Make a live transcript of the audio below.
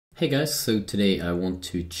Hey guys, so today I want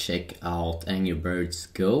to check out Angry Birds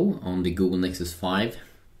Go on the Google Nexus 5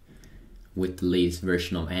 with the latest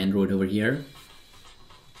version of Android over here.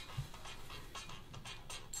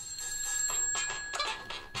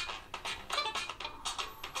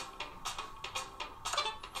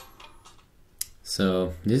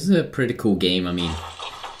 So this is a pretty cool game. I mean,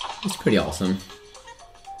 it's pretty awesome.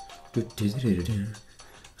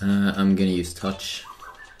 I'm gonna use touch.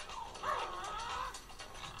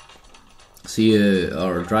 So you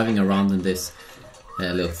are driving around in this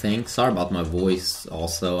little thing. Sorry about my voice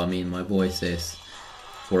also. I mean, my voice is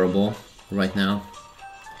horrible right now.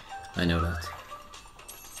 I know that.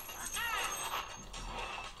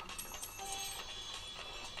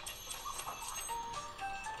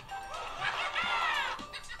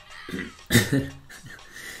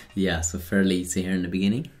 Yeah, so fairly easy here in the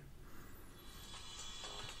beginning.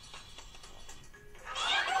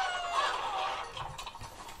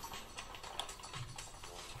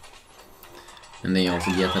 And then you also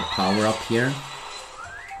get that power up here.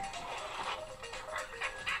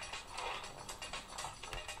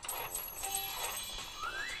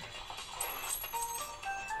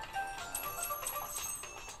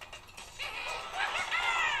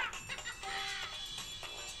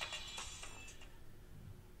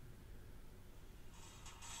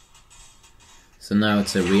 So now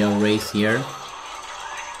it's a real race here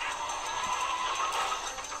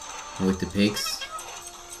with the pigs.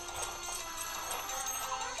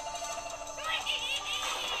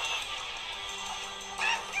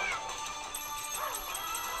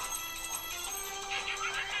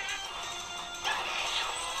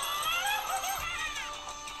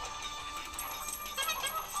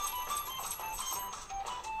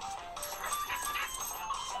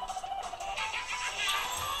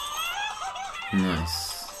 Nice.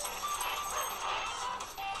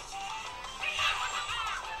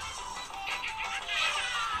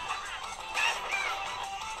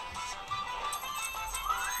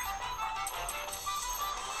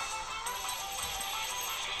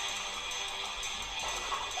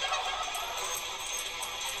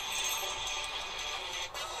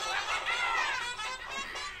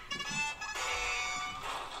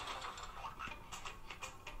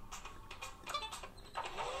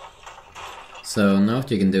 So now what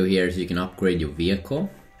you can do here is you can upgrade your vehicle.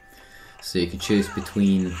 So you can choose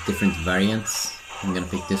between different variants. I'm gonna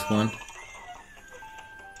pick this one.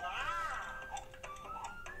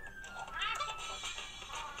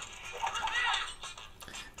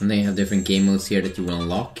 And then you have different game modes here that you will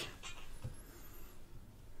unlock.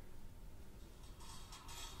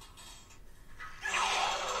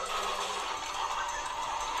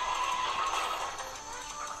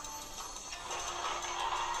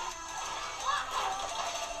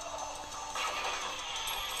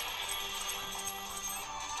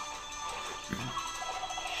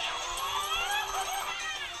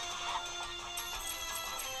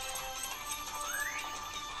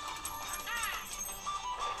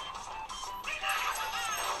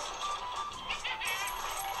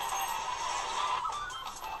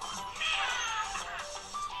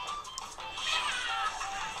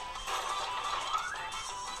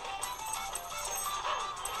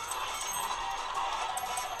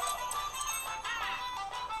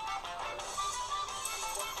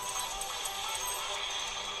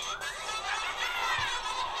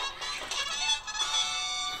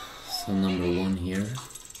 So number 1 here.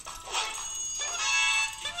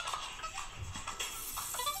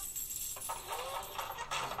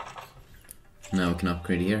 Now we can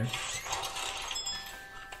upgrade here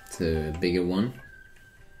to a bigger one.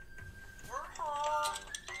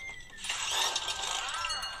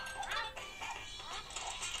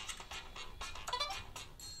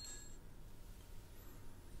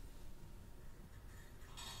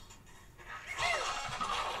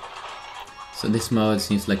 So this mode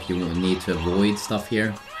seems like you will need to avoid stuff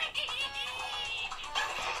here.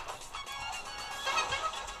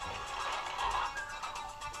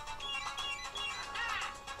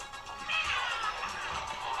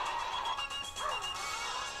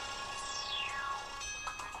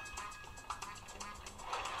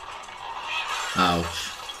 Ouch.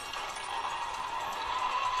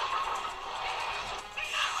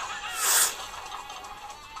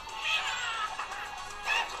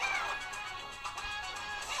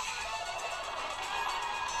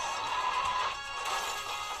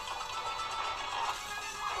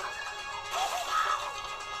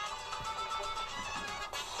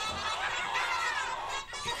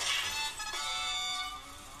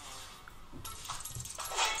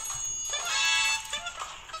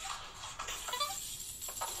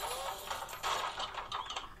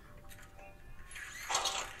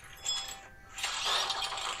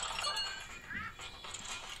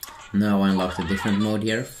 Now I unlocked a different mode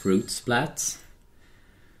here, Fruit Splats.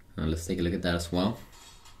 Now let's take a look at that as well.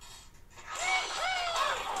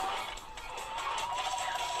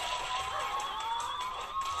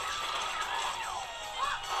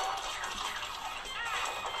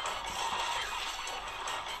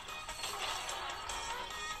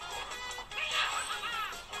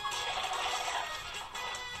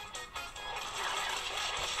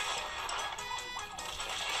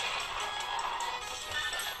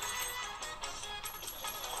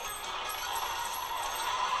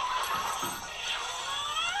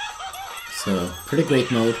 So, pretty great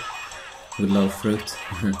mode with a lot of fruit.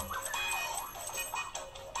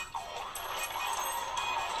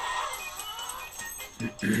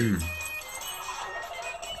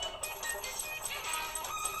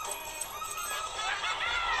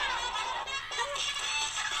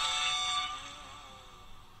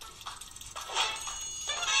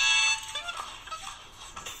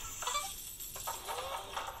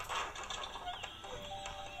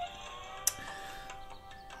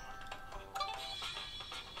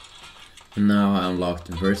 Now I unlocked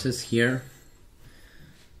versus here.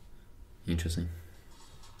 Interesting.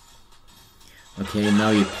 Okay, now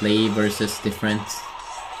you play versus different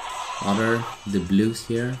the blues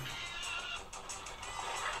here.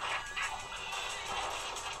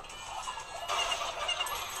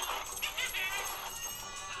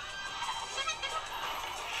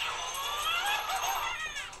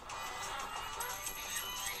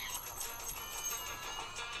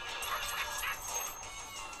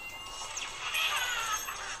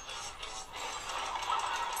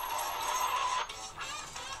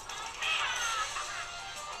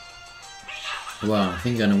 Wow, I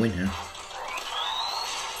think I'm gonna win here.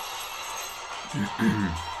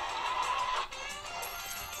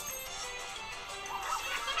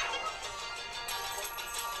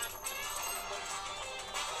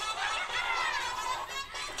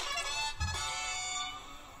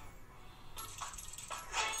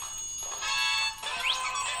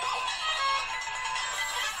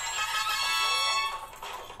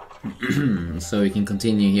 So we can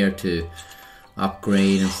continue here to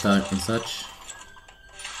upgrade and start and such.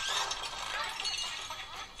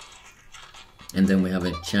 And then we have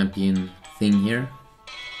a champion thing here.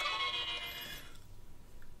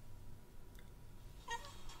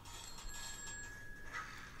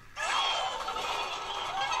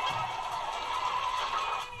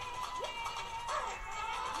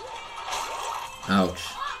 Ouch.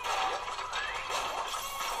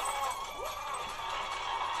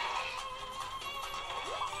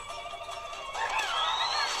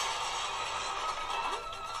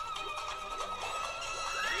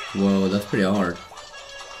 Whoa, that's pretty hard.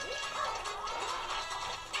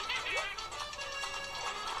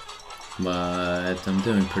 But I'm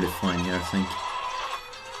doing pretty fine here, I think.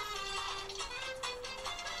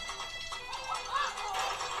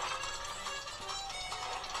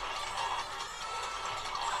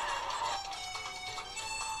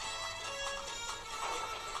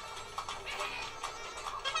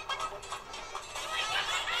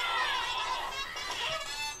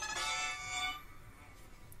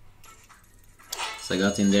 So I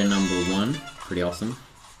got in there number 1, pretty awesome.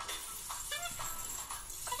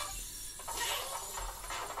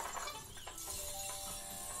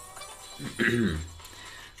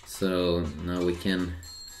 So now we can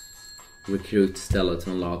recruit Stella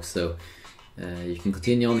to unlock, so you can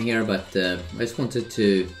continue on here, but I just wanted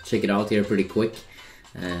to check it out here pretty quick.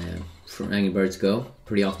 From Angry Birds Go,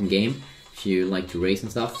 pretty awesome game if you like to race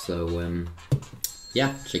and stuff, so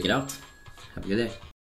yeah, check it out. Have a good day.